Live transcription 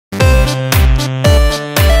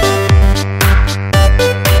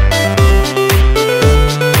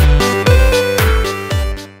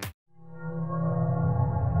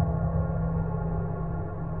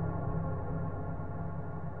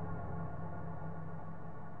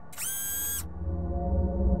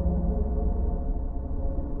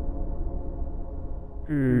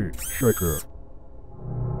Hey, Shika.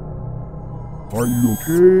 Are you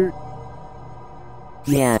okay?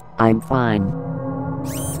 Yeah, I'm fine.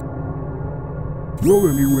 Well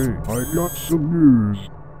anyway, I got some news.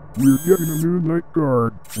 We're getting a new night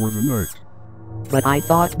guard for the night. But I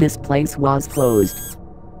thought this place was closed.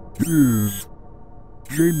 It is.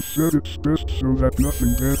 James said it's best so that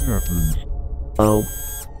nothing bad happens. Oh.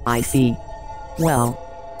 I see. Well,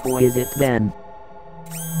 who is it then?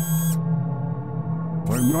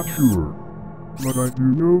 I'm not sure. But I do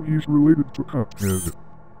know he's related to Cuphead.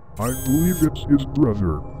 I believe it's his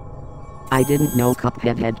brother. I didn't know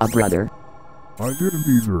Cuphead had a brother. I didn't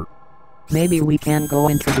either. Maybe we can go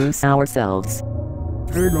introduce ourselves.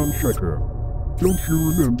 Hang on, Shika. Don't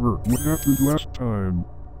you remember what happened last time?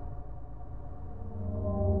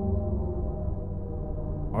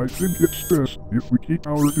 I think it's best if we keep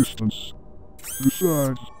our distance.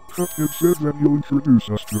 Besides, Cuphead said that he'll introduce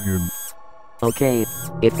us to him. Okay,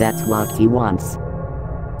 if that's what he wants.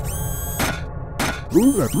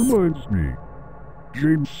 Oh, that reminds me.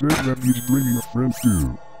 James said that he's bringing a friend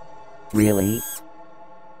too. Really?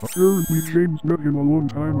 Apparently James met him a long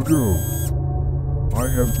time ago. I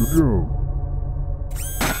have to go.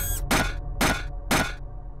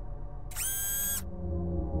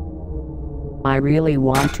 I really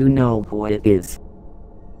want to know who it is.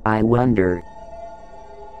 I wonder.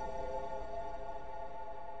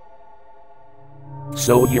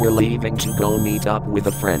 So you're leaving to go meet up with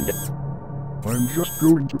a friend? I'm just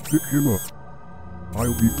going to pick him up.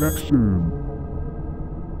 I'll be back soon.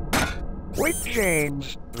 Wait,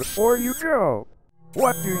 James, before you go,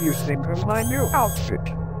 what do you think of my new outfit?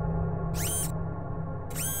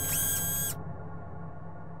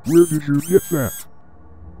 Where did you get that?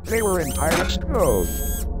 They were in Pirate's Cove.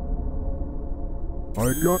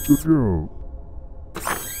 I got to go.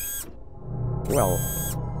 Well,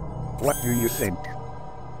 what do you think?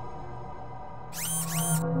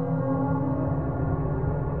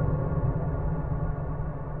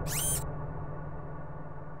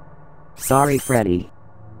 Sorry, Freddy.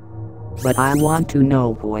 But I want to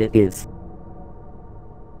know who it is.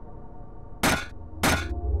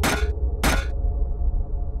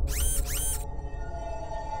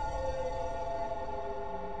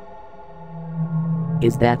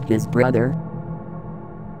 Is that his brother?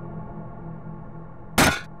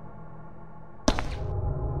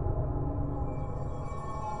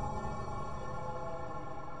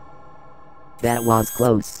 That was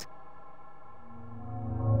close.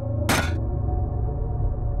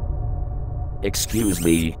 Excuse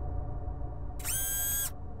me.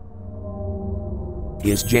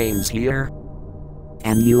 Is James here?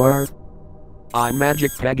 And you are? I'm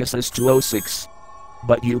Magic Pegasus 206.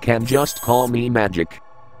 But you can just call me Magic.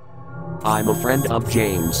 I'm a friend of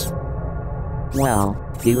James. Well,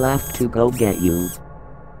 he left to go get you.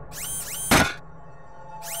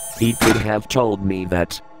 He could have told me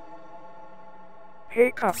that.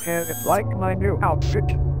 Hey Cuphead, like my new outfit?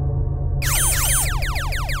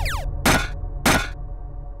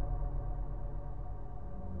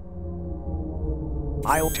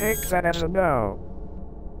 I'll take that as a no.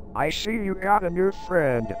 I see you got a new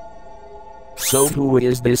friend. So who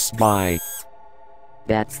is this guy?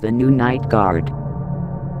 That's the new night guard.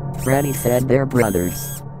 Freddy said they're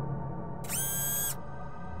brothers.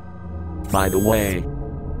 By the way,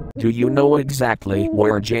 do you know exactly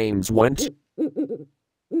where James went?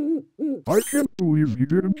 I can't believe he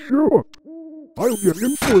didn't show up. I'll get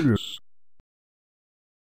him for this.